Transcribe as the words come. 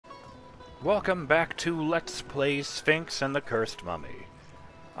Welcome back to Let's Play Sphinx and the Cursed Mummy.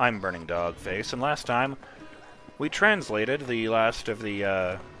 I'm BurningDogFace, and last time we translated the last of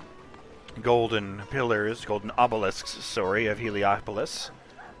the golden pillars, golden obelisks, sorry, of Heliopolis,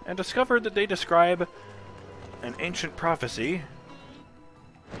 and discovered that they describe an ancient prophecy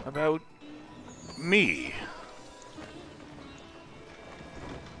about me.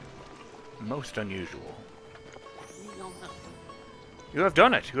 Most unusual. You have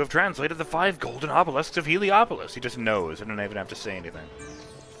done it! You have translated the 5 golden obelisks of Heliopolis! He just knows. I don't even have to say anything.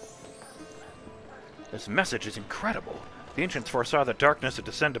 This message is incredible. The ancients foresaw that darkness would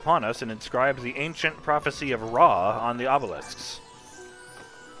descend upon us and inscribed the ancient prophecy of Ra on the obelisks.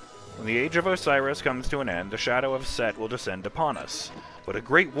 When the age of Osiris comes to an end, the shadow of Set will descend upon us. But a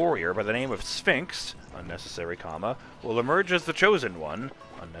great warrior by the name of Sphinx, unnecessary comma, will emerge as the chosen one,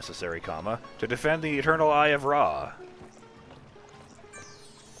 unnecessary comma, to defend the eternal eye of Ra.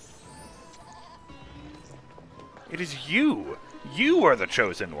 It is you! You are the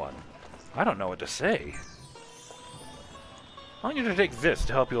chosen one! I don't know what to say. I want you to take this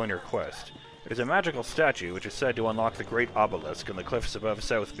to help you on your quest. It is a magical statue which is said to unlock the great obelisk on the cliffs above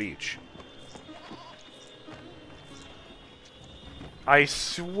South Beach. I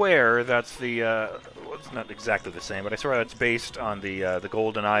swear that's the, well, it's not exactly the same, but I swear that's based on the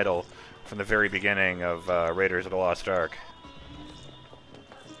golden idol from the very beginning of Raiders of the Lost Ark.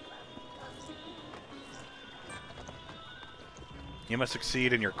 You must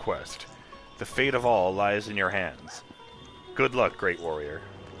succeed in your quest. The fate of all lies in your hands. Good luck, great warrior.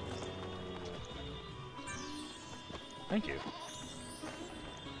 Thank you.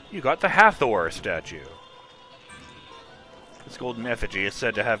 You got the Hathor statue. This golden effigy is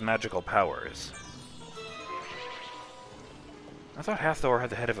said to have magical powers. I thought Hathor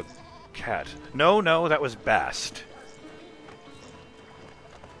had the head of a cat. No, that was Bast.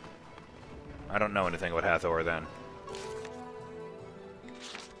 I don't know anything about Hathor then.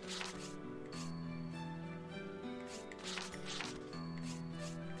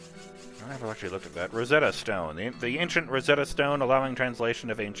 I never actually looked at that. Rosetta Stone. The ancient Rosetta Stone allowing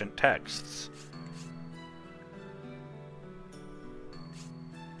translation of ancient texts.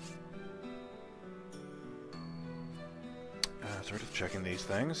 So we're just checking these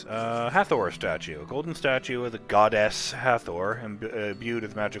things. Hathor statue. A golden statue of the goddess Hathor, imbued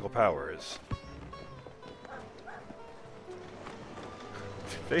with magical powers.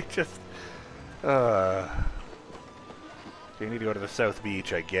 They just... You need to go to the South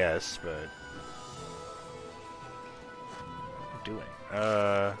Beach, I guess, but... What am I doing?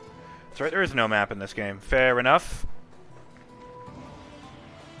 That's right, there is no map in this game. Fair enough.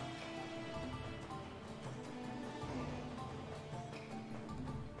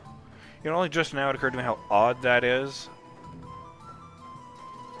 You know, only just now it occurred to me how odd that is.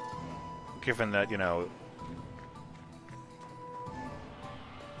 Given that, you know...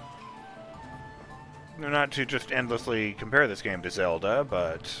 Not to just endlessly compare this game to Zelda,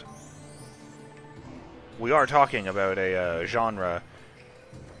 but we are talking about a genre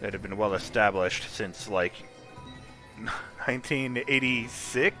that had been well established since, like,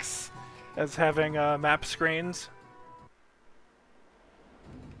 1986 as having map screens.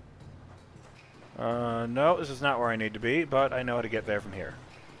 No, this is not where I need to be, but I know how to get there from here.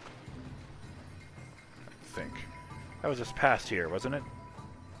 I think. That was just past here, wasn't it?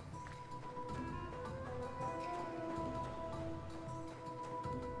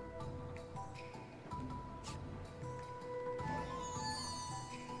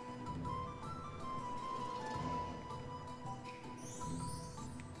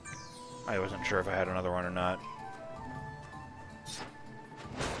 I wasn't sure if I had another one or not.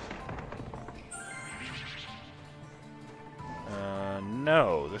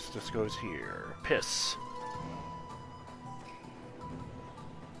 No, this just goes here. Piss.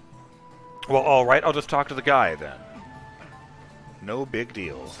 Well, alright, I'll just talk to the guy then. No big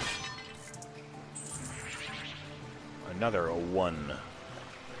deal. Another 1.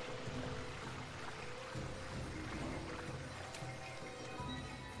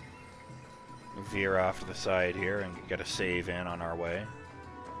 Veer off to the side here and get a save in on our way.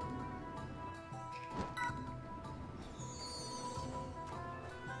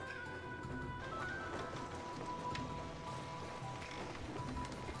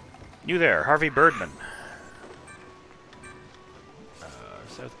 You there, Harvey Birdman.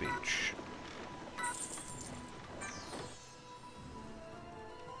 South Beach.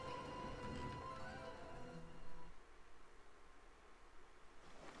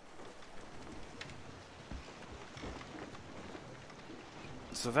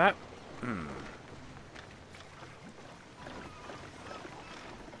 So that...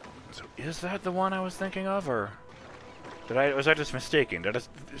 So is that the one I was thinking of, or was I just mistaken? Did I just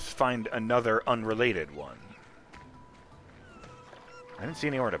find another unrelated one? I didn't see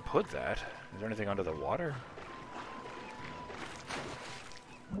anywhere to put that. Is there anything under the water?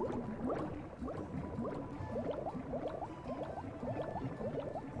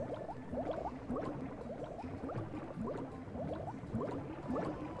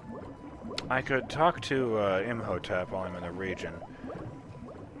 I could talk to Imhotep while I'm in the region.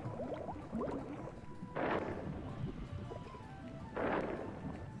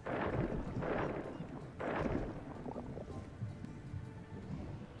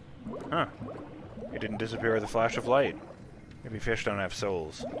 Huh. It didn't disappear with a flash of light. Maybe fish don't have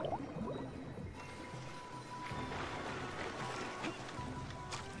souls.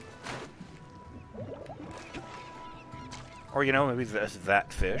 Or, you know, maybe that's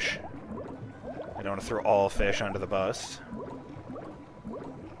that fish. I don't want to throw all fish onto the bus.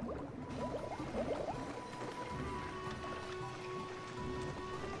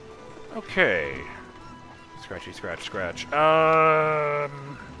 Okay. Scratchy, scratch, scratch.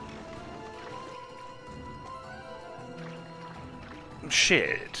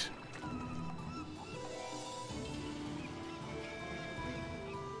 Shit.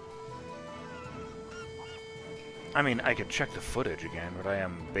 I mean, I could check the footage again, but I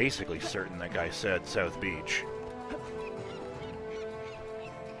am basically certain that guy said South Beach.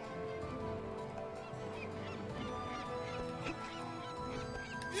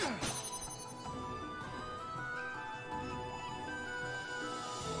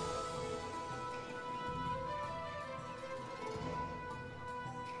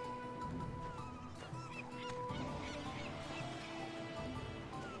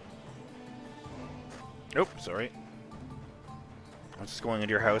 Nope, sorry. I was just going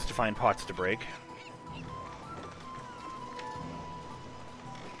into your house to find pots to break.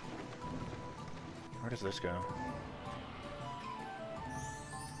 Where does this go?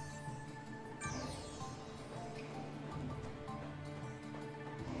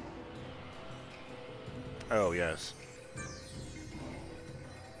 Oh, yes.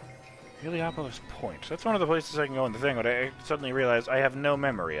 Heliopolis Point. That's one of the places I can go in the thing, but I suddenly realized I have no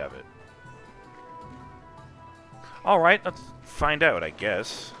memory of it. Alright, let's find out, I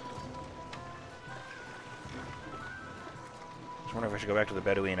guess. Just wonder if I should go back to the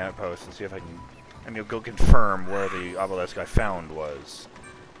Bedouin outpost and see if I can... I mean, go confirm where the obelisk I found was.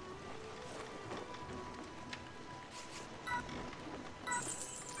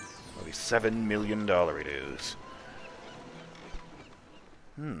 That'll be $7 million dues.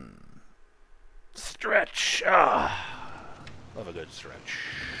 Stretch! Ah! Love a good stretch.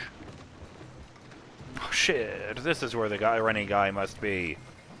 Oh shit, this is where the running guy must be.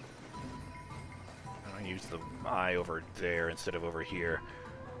 I'm gonna use the eye over there instead of over here.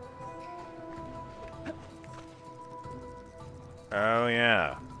 Oh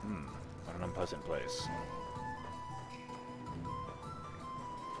yeah. What an unpleasant place.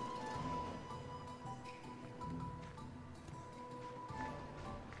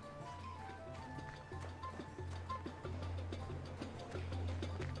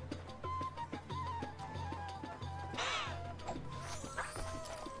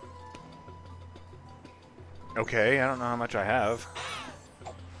 Okay, I don't know how much I have.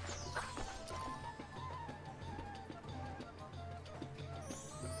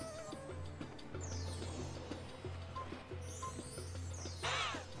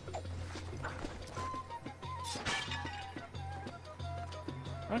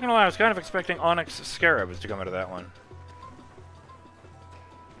 I'm not gonna lie, I was kind of expecting onyx scarabs to come out of that one.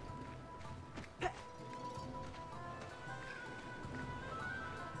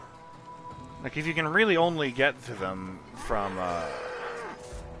 Like, if you can really only get to them from,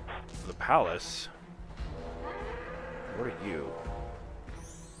 the palace... What are you?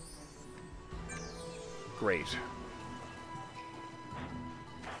 Great.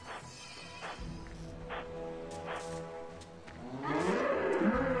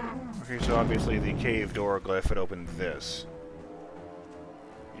 Okay, so obviously the cave door glyph had opened this.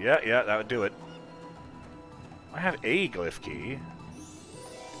 Yeah, that would do it. I have a glyph key.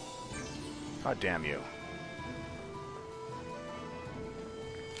 God damn you.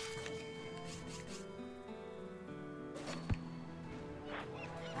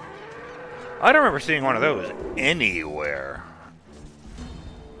 I don't remember seeing one of those anywhere.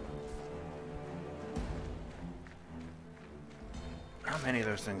 How many of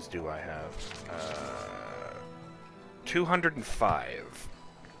those things do I have? 205.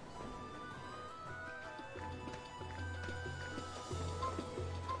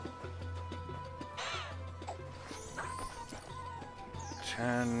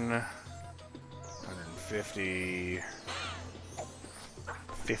 10, 150,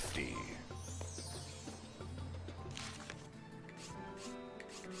 50.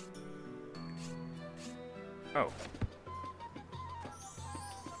 Oh.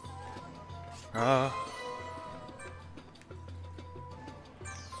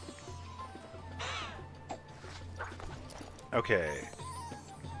 Okay.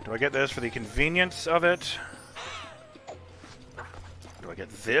 Do I get this for the convenience of it? Do I get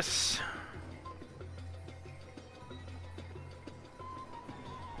this?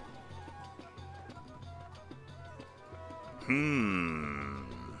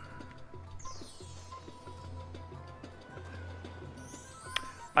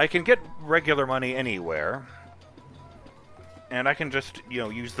 I can get regular money anywhere. And I can just, you know,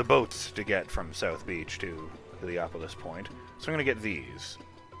 use the boats to get from South Beach to Heliopolis Point. So I'm gonna get these.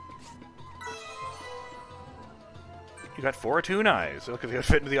 You got 4 toon eyes. Look, they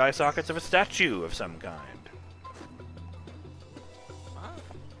fit into the eye sockets of a statue of some kind.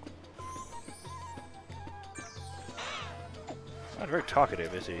 Not very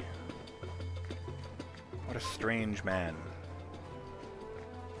talkative, is he? What a strange man.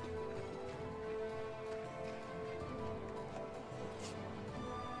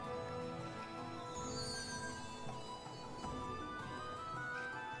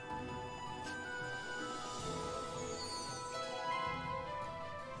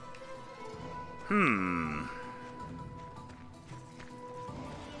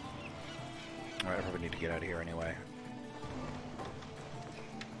 Alright, I probably need to get out of here anyway.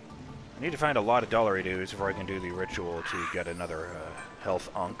 I need to find a lot of dollary-doos before I can do the ritual to get another health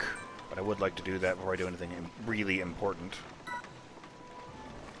unk. But I would like to do that before I do anything really important.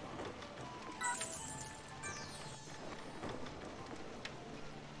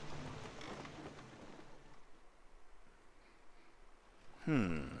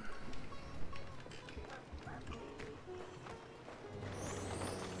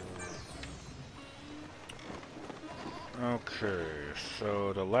 Okay,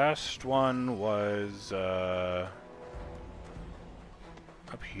 so the last one was up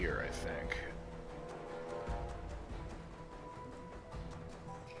here, I think.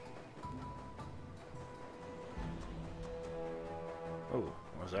 Oh,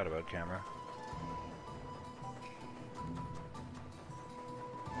 what was that about, camera?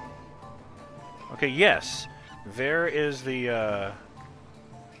 Okay, yes, there is the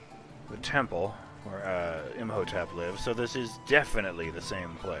temple where Imhotep lives, so this is definitely the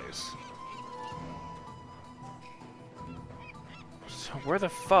same place. So where the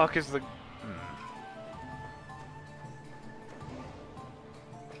fuck is the...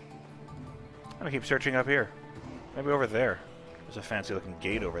 I'm gonna keep searching up here. Maybe over there. There's a fancy looking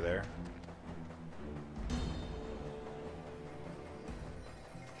gate over there.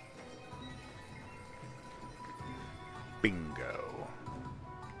 Bingo.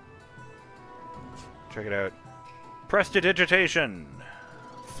 Check it out. Prestidigitation!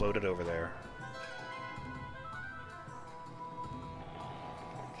 Floated over there.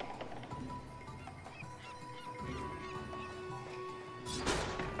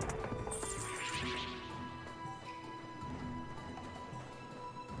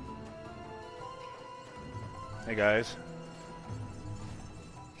 Hey guys.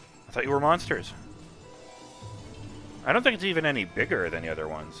 I thought you were monsters. I don't think it's even any bigger than the other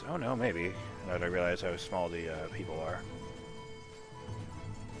ones. Oh no, maybe. Now that I realize how small the people are.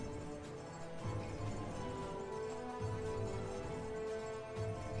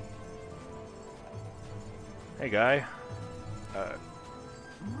 Hey guy.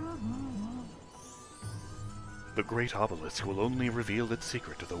 The Great Obelisk will only reveal its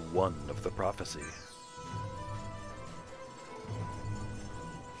secret to the one of the prophecy.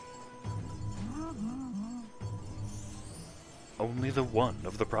 Only the one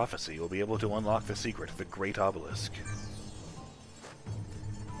of the prophecy will be able to unlock the secret of the Great Obelisk.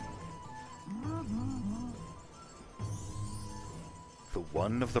 The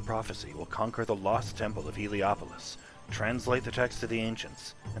one of the prophecy will conquer the lost temple of Heliopolis, translate the text of the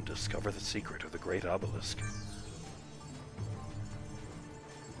ancients, and discover the secret of the Great Obelisk.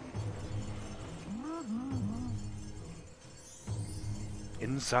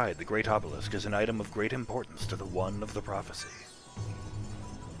 Inside the Great Obelisk is an item of great importance to the one of the prophecy.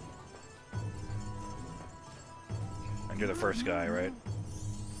 And you're the first guy, right?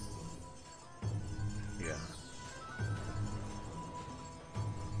 Yeah.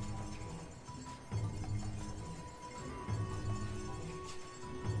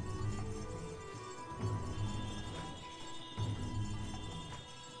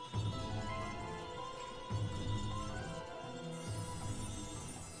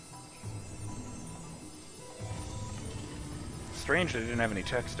 Strange that it didn't have any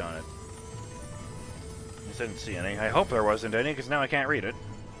text on it. I didn't see any. I hope there wasn't any, because now I can't read it.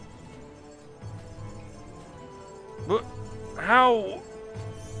 But how?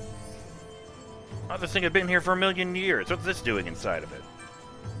 Oh, this thing had been here for 1,000,000 years. What's this doing inside of it?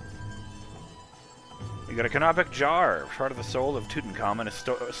 You got a canopic jar. Part of the soul of Tutankhamun is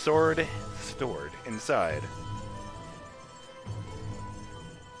stored inside.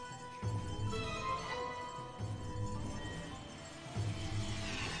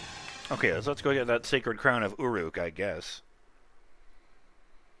 Okay, let's go get that sacred crown of Uruk, I guess.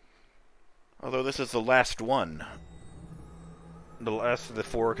 Although this is the last one. The last of the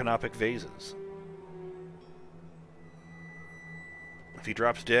 4 canopic vases. If he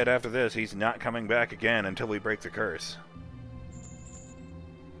drops dead after this, he's not coming back again until we break the curse.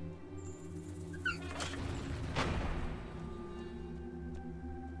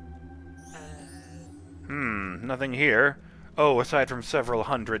 Nothing here. Oh, aside from several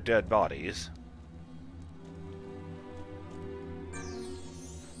hundred dead bodies.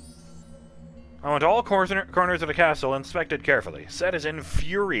 I want all corners of the castle inspected carefully. Set is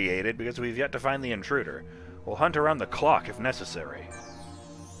infuriated because we've yet to find the intruder. We'll hunt around the clock if necessary.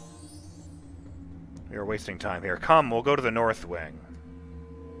 We are wasting time here. Come, we'll go to the north wing.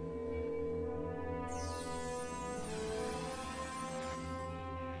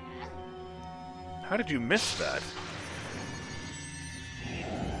 How did you miss that?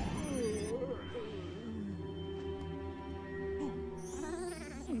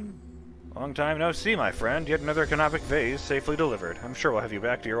 Long time no see, my friend. Yet another canopic vase safely delivered. I'm sure we'll have you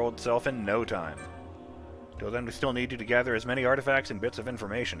back to your old self in no time. Till then, we still need you to gather as many artifacts and bits of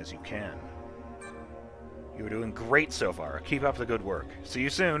information as you can. You are doing great so far. Keep up the good work. See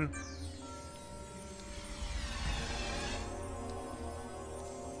you soon.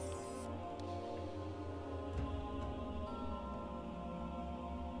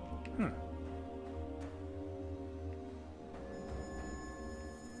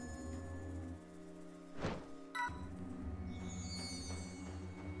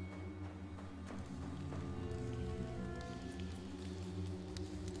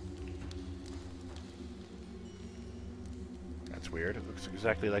 Weird. It looks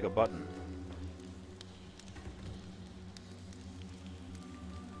exactly like a button.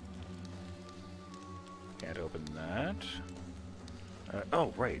 Can't open that.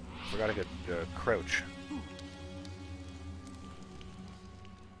 Oh, right. Forgot I could crouch.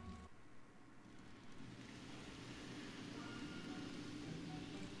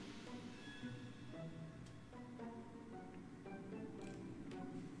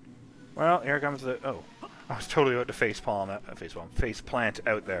 Well, here comes the... Oh. I was totally about to face plant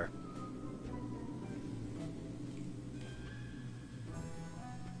out there.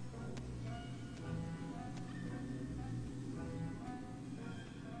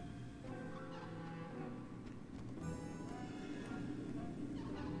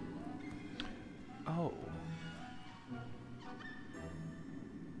 Oh.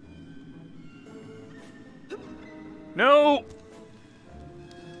 No!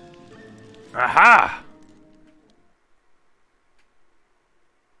 Aha!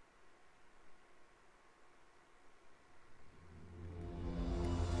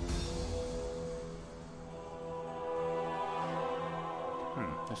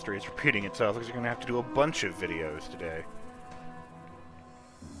 History is repeating itself because you're going to have to do a bunch of videos today.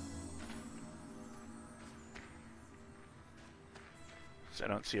 So I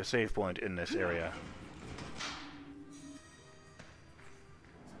don't see a save point in this area.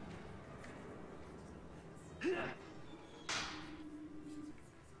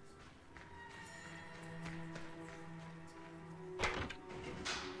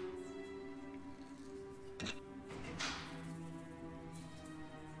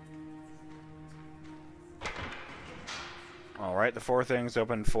 Alright, the 4 things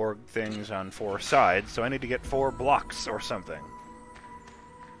open 4 things on 4 sides, so I need to get 4 blocks or something.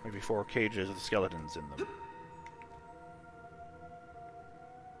 Maybe 4 cages with skeletons in them.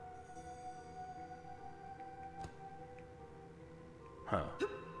 Huh.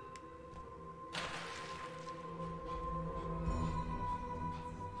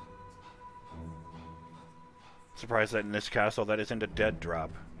 Surprised that in this castle that isn't a dead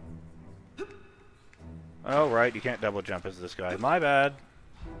drop. Oh, right, you can't double jump as this guy. My bad.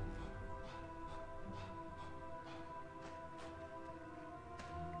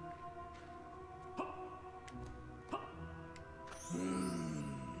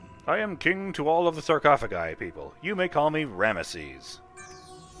 I am king to all of the sarcophagi, people. You may call me Ramesses.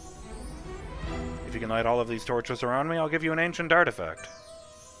 If you can light all of these torches around me, I'll give you an ancient artifact.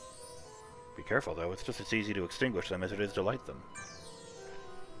 Be careful, though. It's just as easy to extinguish them as it is to light them.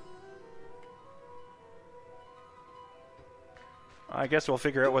 I guess we'll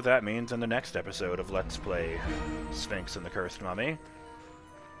figure out what that means in the next episode of Let's Play Sphinx and the Cursed Mummy.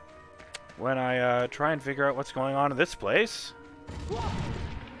 When I try and figure out what's going on in this place.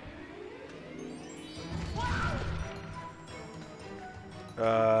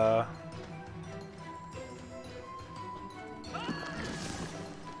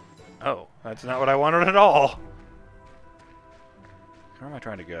 Oh, that's not what I wanted at all. Where am I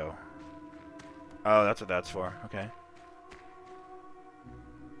trying to go? Oh, that's what that's for. Okay.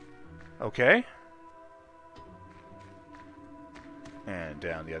 Okay. And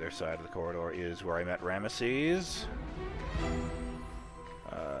down the other side of the corridor is where I met Ramesses.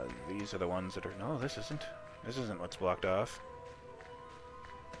 These are the ones that are... No, this isn't. This isn't what's blocked off.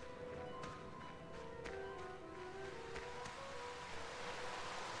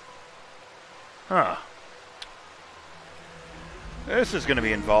 Huh. This is going to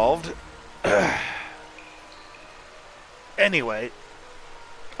be involved. Anyway,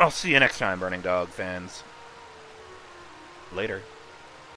 I'll see you next time, Burning Dog fans. Later.